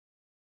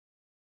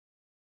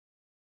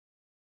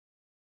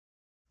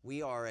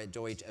We are at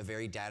Deutsch a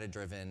very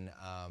data-driven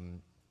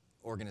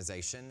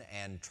organization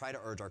and try to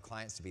urge our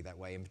clients to be that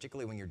way, and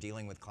particularly when you're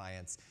dealing with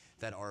clients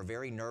that are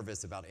very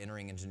nervous about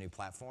entering into new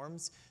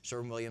platforms.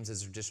 Sherwin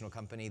is a traditional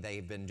company.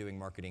 They've been doing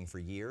marketing for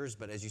years,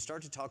 but as you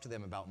start to talk to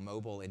them about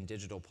mobile and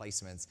digital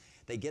placements,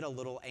 they get a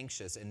little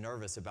anxious and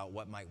nervous about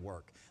what might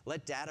work.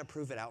 Let data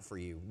prove it out for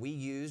you. We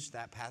used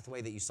that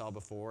pathway that you saw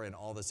before and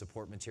all the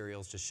support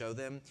materials to show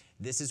them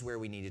this is where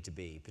we needed to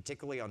be,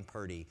 particularly on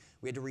Purdy.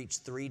 We had to reach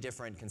 3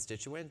 different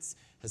constituents: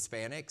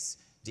 Hispanics,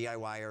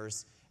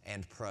 DIYers,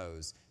 and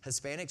pros.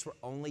 Hispanics were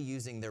only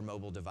using their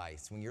mobile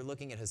device. When you're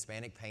looking at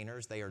Hispanic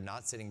painters, they are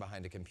not sitting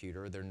behind a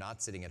computer, they're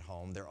not sitting at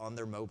home, they're on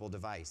their mobile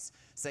device.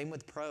 Same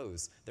with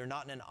pros, they're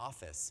not in an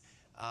office.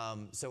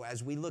 So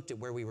as we looked at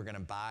where we were gonna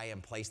buy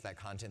and place that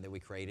content that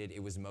we created,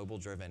 it was mobile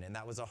driven, and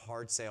that was a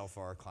hard sale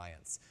for our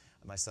clients.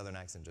 My Southern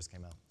accent just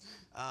came out.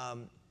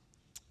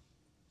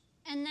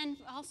 And then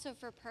also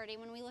for Purdy,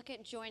 when we look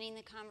at joining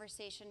the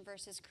conversation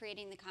versus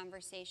creating the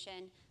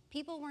conversation,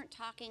 people weren't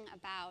talking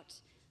about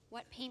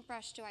what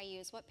paintbrush do I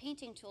use, what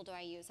painting tool do I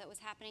use. That was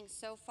happening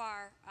so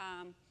far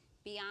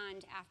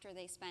beyond after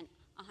they spent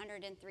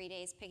 103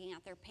 days picking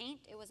out their paint.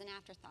 It was an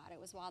afterthought.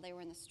 It was while they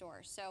were in the store.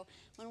 So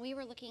when we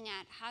were looking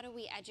at how do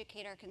we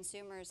educate our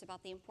consumers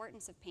about the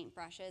importance of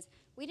paintbrushes,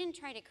 we didn't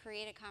try to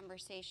create a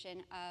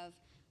conversation of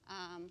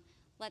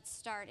let's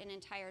start an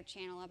entire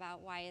channel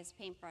about why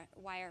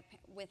are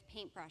with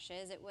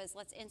paintbrushes. It was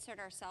let's insert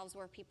ourselves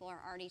where people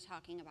are already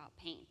talking about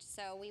paint.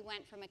 So we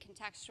went from a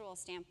contextual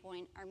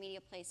standpoint, our media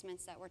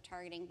placements that were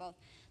targeting both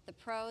the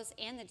pros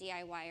and the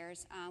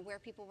DIYers, where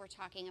people were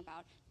talking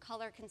about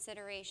color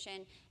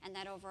consideration and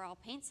that overall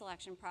paint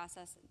selection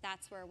process.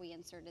 That's where we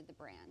inserted the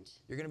brand.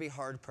 You're gonna be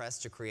hard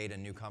pressed to create a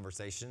new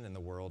conversation in the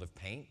world of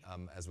paint,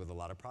 as with a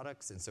lot of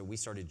products, and so we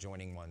started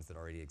joining ones that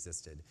already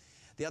existed.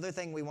 The other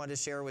thing we wanted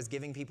to share was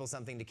giving people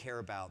something to care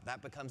about.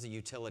 That becomes a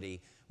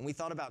utility. When we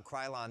thought about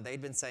Krylon,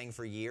 they'd been saying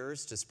for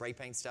years to spray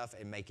paint stuff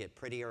and make it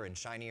prettier and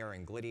shinier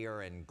and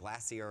glittier and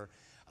glassier,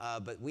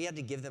 but we had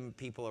to give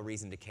people a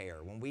reason to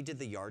care. When we did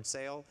the yard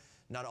sale,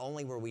 not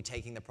only were we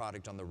taking the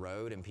product on the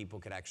road and people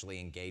could actually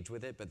engage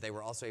with it, but they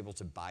were also able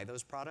to buy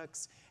those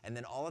products, and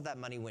then all of that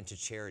money went to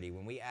charity.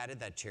 When we added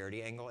that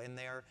charity angle in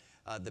there,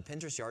 the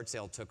Pinterest yard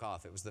sale took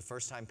off. It was the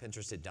first time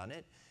Pinterest had done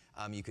it.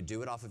 You could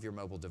do it off of your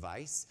mobile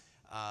device.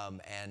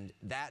 And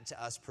that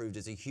to us proved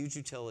as a huge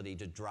utility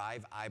to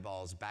drive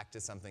eyeballs back to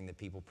something that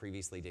people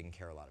previously didn't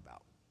care a lot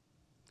about.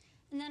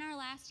 And then our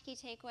last key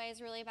takeaway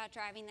is really about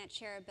driving that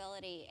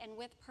shareability. And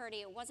with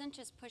Purdy, it wasn't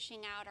just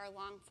pushing out our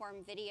long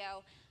form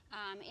video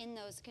in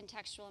those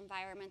contextual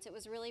environments. It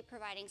was really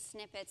providing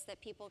snippets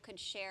that people could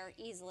share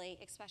easily,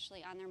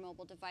 especially on their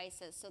mobile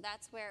devices. So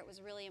that's where it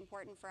was really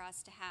important for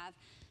us to have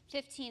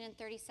 15 and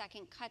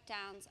 30-second cut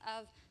downs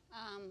of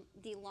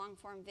the long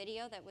form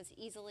video that was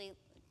easily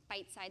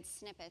bite-sized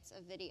snippets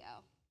of video.